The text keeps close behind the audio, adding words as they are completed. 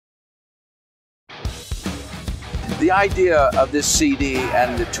the idea of this CD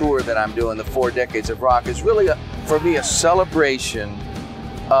and the tour that I'm doing, the 4 Decades of Rock, is really, for me, a celebration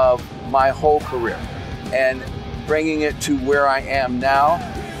of my whole career and bringing it to where I am now,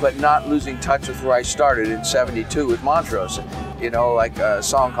 but not losing touch with where I started in '72 with Montrose. You know, like a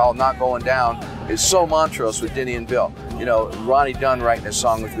song called Not Going Down is so Montrose with Denny and Bill. You know, Ronnie Dunn writing a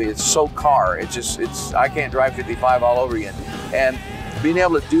song with me, it's so Car. It's I Can't Drive 55 all over again. And being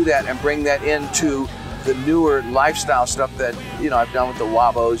able to do that and bring that into the newer lifestyle stuff that, you know, I've done with the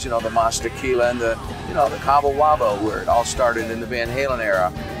Wabos, you know, the Mas Tequila and the, you know, the Cabo Wabo, where it all started in the Van Halen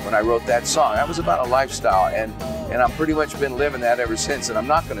era when I wrote that song. That was about a lifestyle, and I've pretty much been living that ever since, and I'm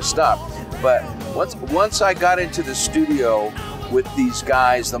not going to stop. But once I got into the studio with these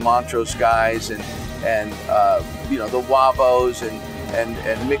guys, the Montrose guys, and you know, the Wabos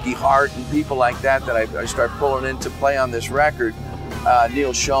and Mickey Hart and people like that I started pulling in to play on this record,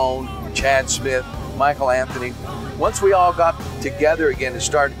 Neal Schon, Chad Smith, Michael Anthony. Once we all got together again and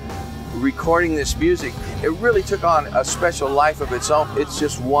started recording this music, it really took on a special life of its own. It's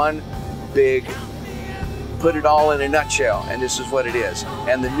just one big, put it all in a nutshell, and this is what it is.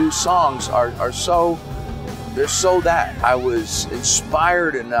 And the new songs are so, they're so that. I was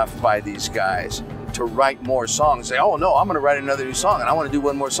inspired enough by these guys to write more songs. Say, oh no, I'm gonna write another new song, and I wanna do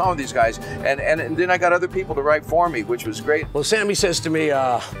one more song with these guys. And then I got other people to write for me, which was great. Well, Sammy says to me,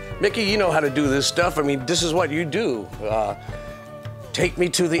 Mickey, you know how to do this stuff. I mean, this is what you do. Take me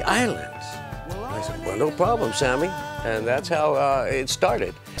to the islands. I said, well, no problem, Sammy. And that's how it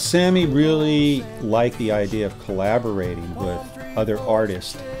started. Sammy really liked the idea of collaborating with other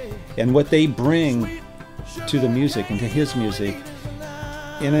artists and what they bring to the music and to his music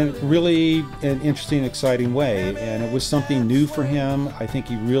in a really an interesting, exciting way. And it was something new for him. I think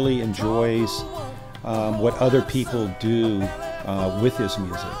he really enjoys what other people do with his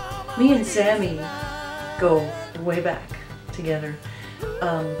music. Me and Sammy go way back together,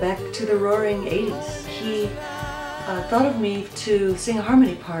 back to the roaring 80s. He thought of me to sing a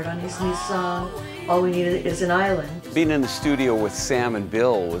harmony part on his new song, All We Need Is an Island. Being in the studio with Sam and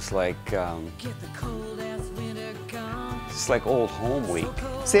Bill was like, it's like old home week.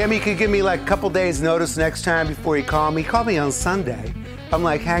 Sammy could give me like a couple days notice next time before he called me. He called me on Sunday. I'm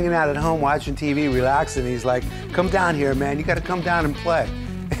like hanging out at home watching TV, relaxing. He's like, come down here, man. You gotta come down and play.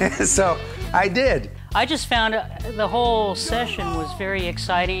 So I did. I just found the whole session was very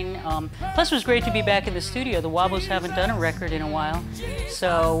exciting. Plus it was great to be back in the studio. The Wabos haven't done a record in a while.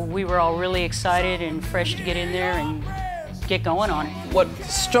 So we were all really excited and fresh to get in there and get going on it. What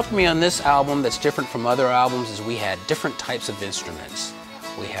struck me on this album that's different from other albums is we had different types of instruments.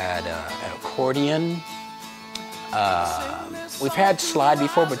 We had an accordion. We've had slide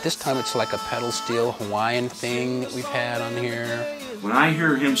before, but this time it's like a pedal steel Hawaiian thing that we've had on here. When I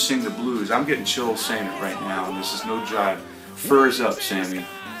hear him sing the blues, I'm getting chills saying it right now, and this is no jive. Furs up, Sammy.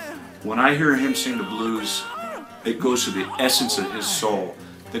 When I hear him sing the blues, it goes to the essence of his soul.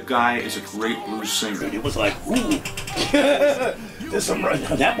 The guy is a great blues singer. It was like, ooh, there's some,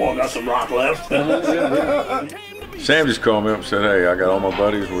 that boy got some rock left. Sam just called me up and said, hey, I got all my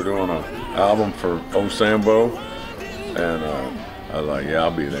buddies, we're doing an album for Old Sambo. And I was like, yeah,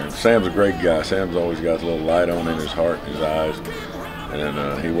 I'll be there. Sam's a great guy. Sam's always got a little light on in his heart and his eyes.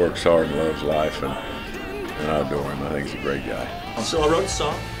 And he works hard and loves life, and I adore him. I think he's a great guy. So I wrote the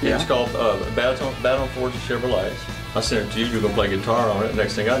song. Yeah. It's called Battle on Fords and Chevrolets. I sent it to you. You're going to play guitar on it.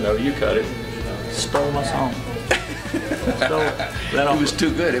 Next thing I know, you cut it. Stole my song. It was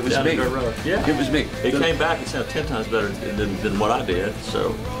too good. It was me. Yeah. It was me. It came back and sounded 10 times better than what I did.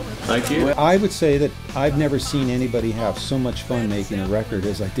 So thank you. I would say that I've never seen anybody have so much fun making a record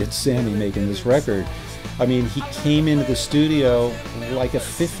as I did Sammy making this record. I mean, he came into the studio like a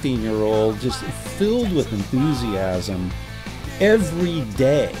 15-year-old, just filled with enthusiasm every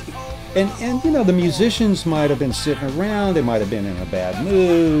day. And you know, the musicians might have been sitting around, they might have been in a bad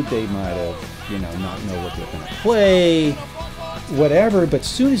mood, they might have, you know, not know what they're going to play, whatever, but as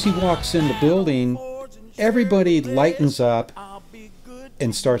soon as he walks in the building, everybody lightens up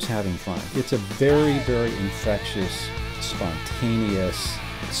and starts having fun. It's a very, very infectious, spontaneous,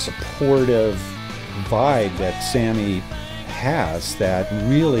 supportive vibe that Sammy has that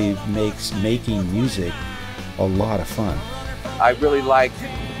really makes making music a lot of fun. I really like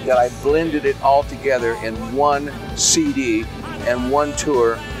that I blended it all together in one CD and one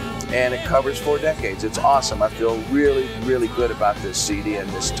tour, and it covers 4 decades. It's awesome. I feel really, really good about this CD and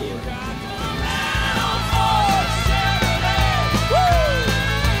this tour.